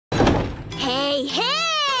Hey,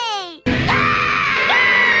 hey!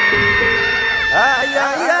 Ay,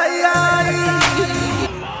 ay, ay, ay.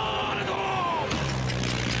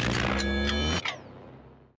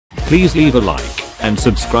 Please leave a like and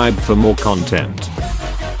subscribe for more content.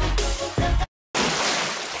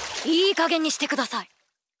 いい加減にしてください。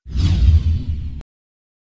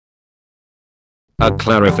 A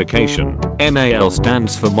clarification. MAL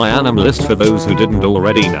stands for my anime list for those who didn't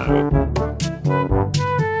already know.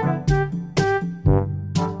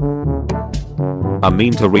 A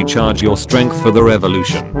mean to recharge your strength for the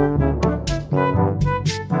revolution.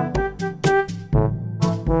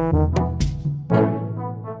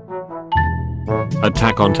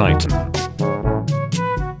 Attack on Titan.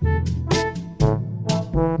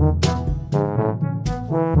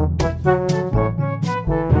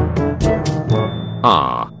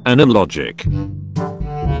 Anime logic.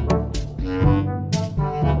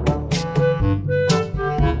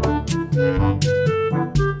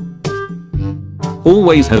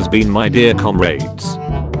 Always has been, my dear comrades.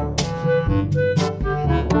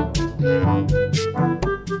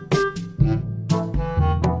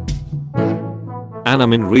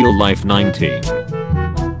 Anime in real life 19.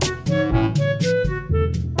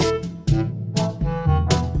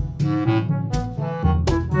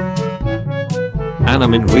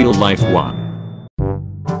 Anime in real life 1.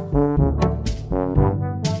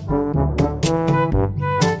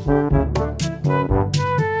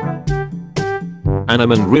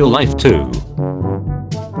 Anime in real life 2.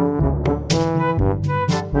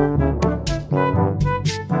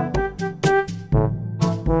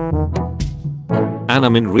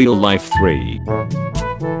 Anime in real life 3.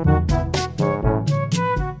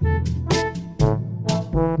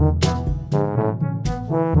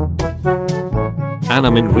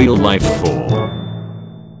 Anime in real life 4.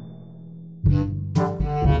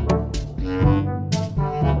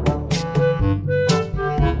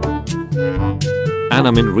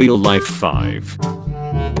 Anime in real life 5.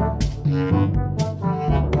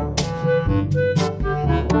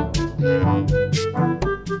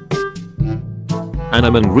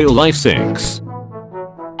 Anime in real life 6.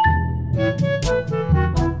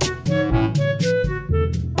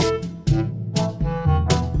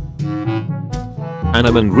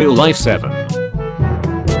 Anime in real life 7.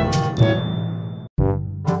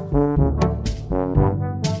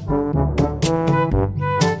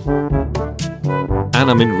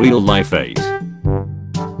 Anime in real life 8.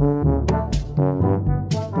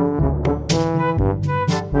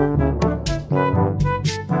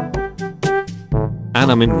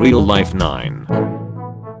 Anime in real life 9.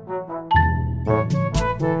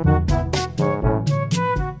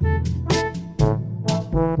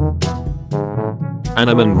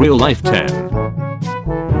 Anime in real life 10.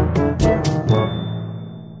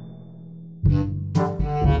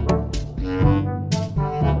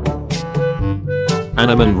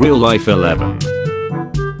 Anime in real life 11.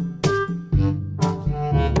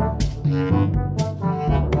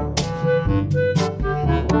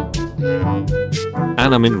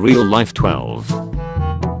 Anime in real life 12.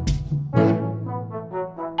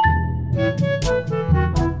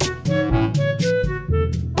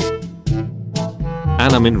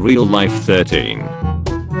 Anime in real life 13.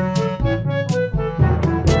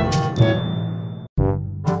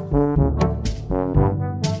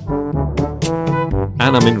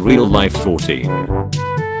 Anime in real life 14.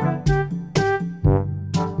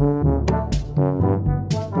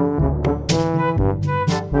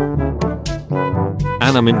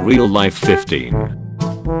 Anime in real life 15.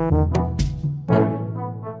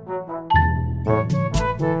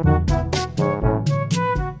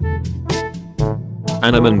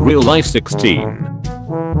 Anime in real life 16.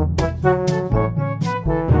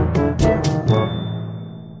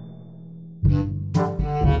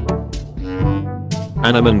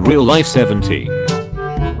 Anime in real life 17.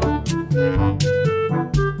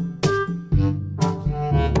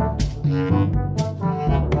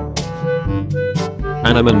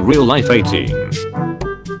 Anime in real life 18.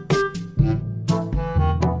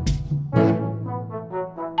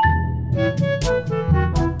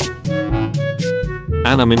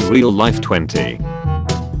 Anime in real life 20.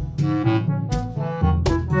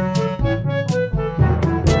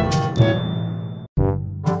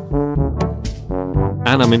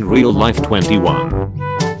 Anime in real life 21.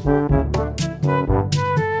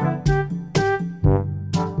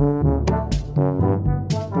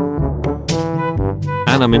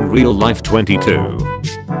 Anime in real life 22.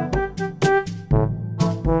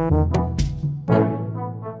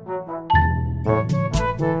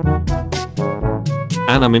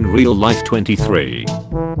 Anime in real life 23.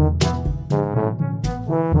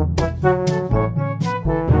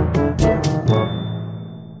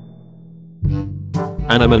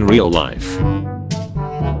 Anime in real life.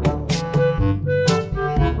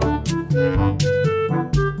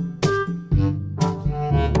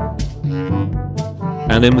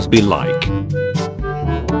 Animes be like.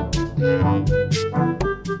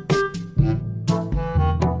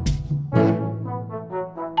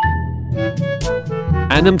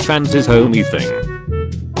 Anime fans is homie thing.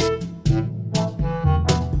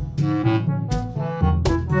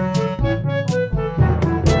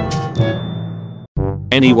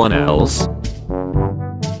 Anyone else?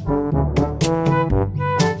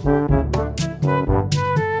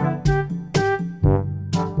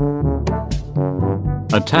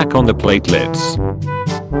 Attack on the platelets.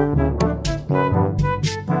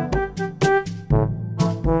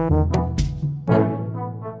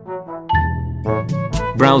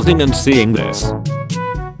 Browsing and seeing this.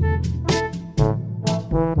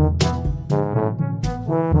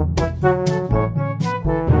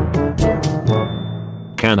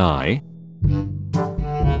 Can I?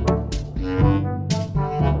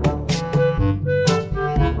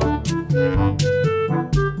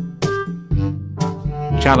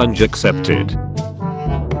 Challenge accepted.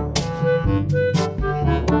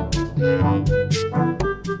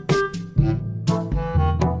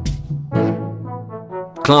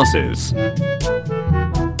 Classes.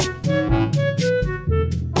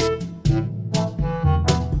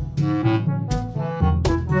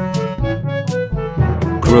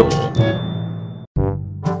 Cruel.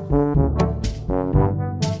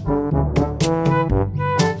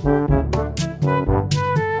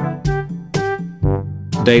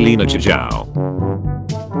 Daily Nachijao.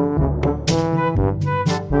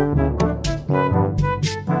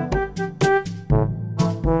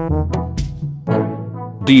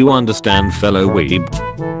 Do you understand, fellow weeb?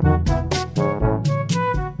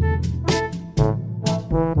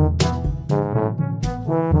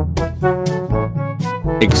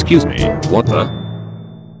 Excuse me, what the?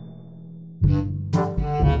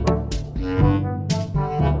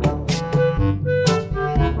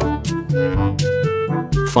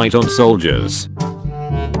 Fight on soldiers.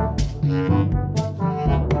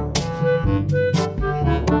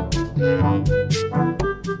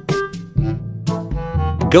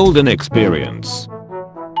 Golden experience.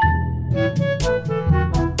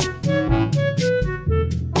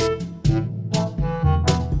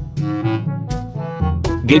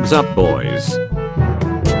 Gigs up, boys.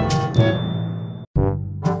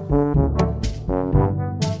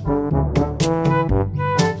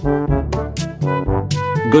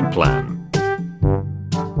 Good plan.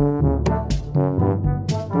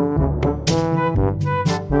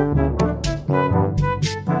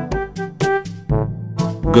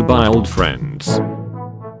 Goodbye, old friends.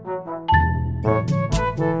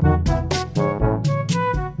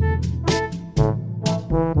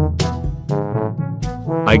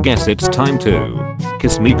 I guess it's time to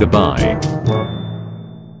kiss me goodbye.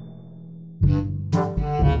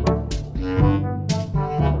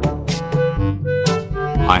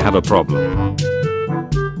 I have a problem.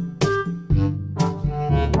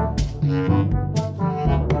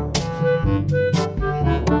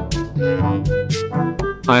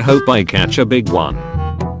 I hope I catch a big one.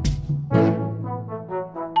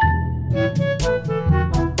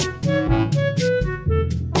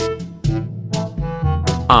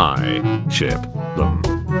 I ship them.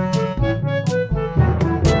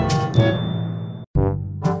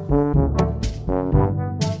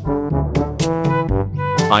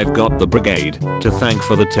 I've got the brigade to thank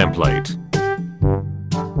for the template.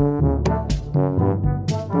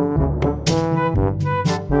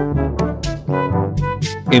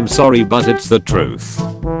 I'm sorry, but it's the truth.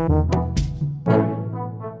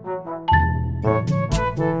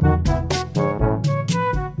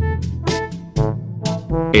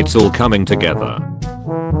 It's all coming together.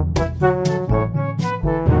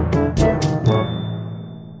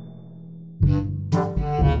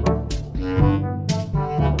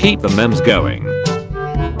 Keep the memes going.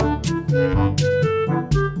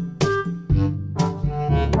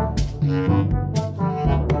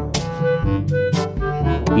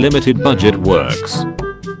 Limited budget works.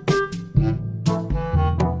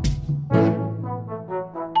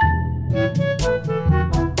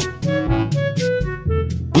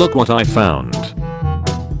 Look what I found.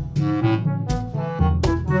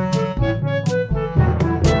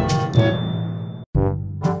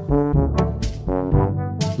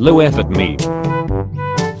 Low effort meme.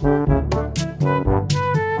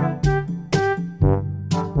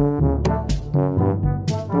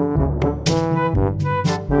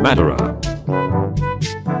 Madara.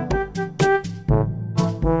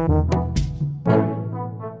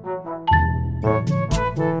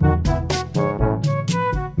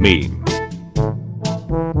 Meme.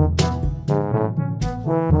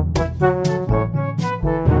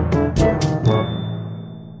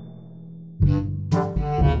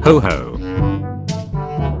 Ho ho.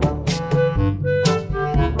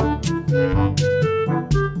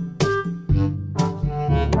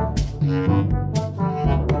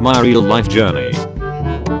 My real life journey.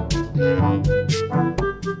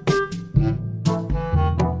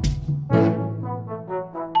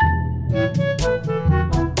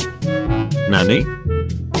 Nanny?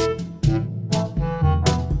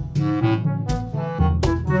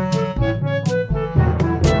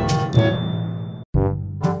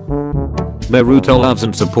 Naruto loves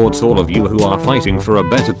and supports all of you who are fighting for a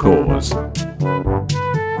better cause.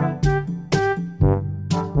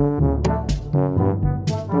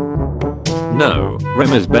 No,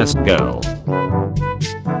 Rem is best girl.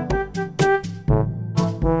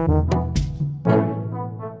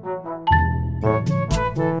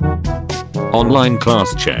 Online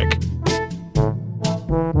class check.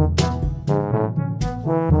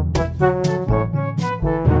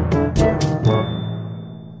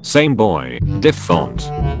 Same boy, diff font.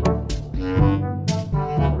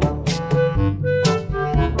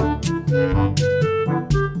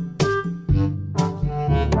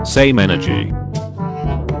 Same energy.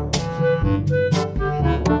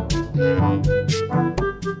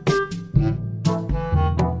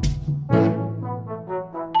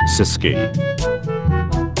 Siski.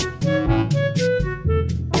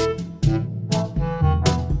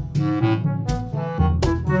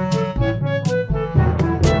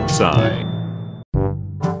 Sigh.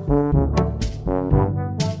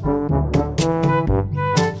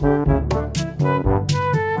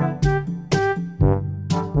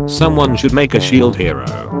 Someone should make a shield hero.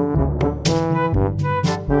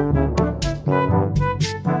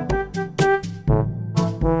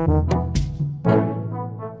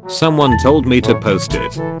 Someone told me to post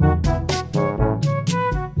it.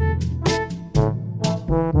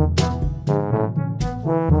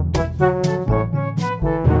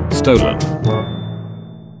 Stolen.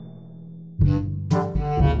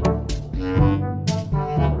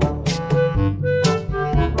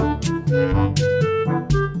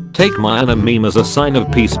 Take my animeme as a sign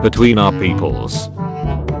of peace between our peoples.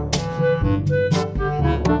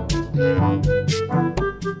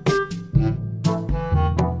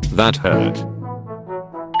 That hurt.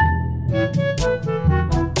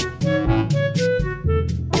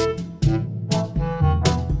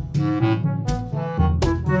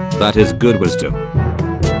 That is good wisdom.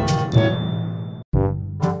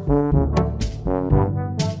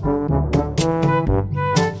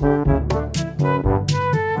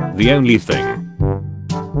 The only thing.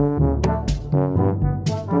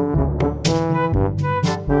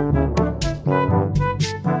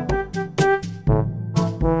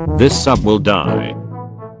 This sub will die.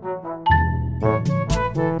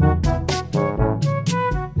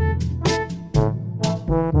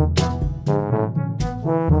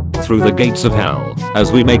 Through the gates of hell,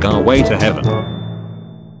 as we make our way to heaven.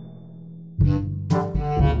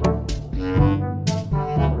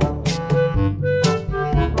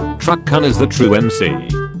 Truck Kun is the true MC.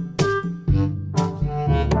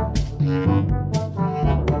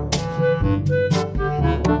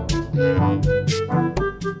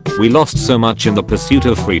 We lost so much in the pursuit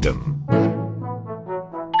of freedom.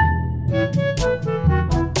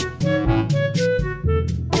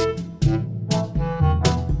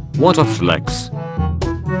 What a flex.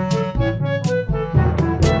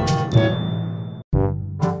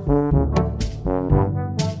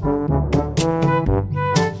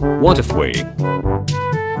 What if we?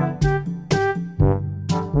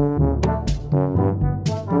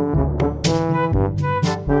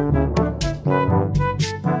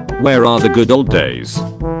 Where are the good old days?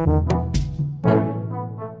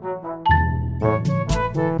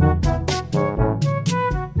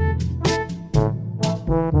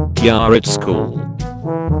 Yeah, it's cool.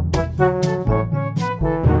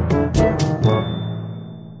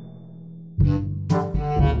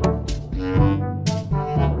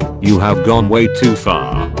 You have gone way too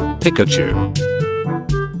far, Pikachu.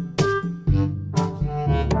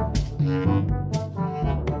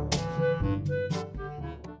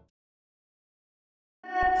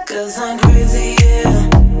 'Cause I'm crazy,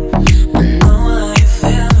 yeah.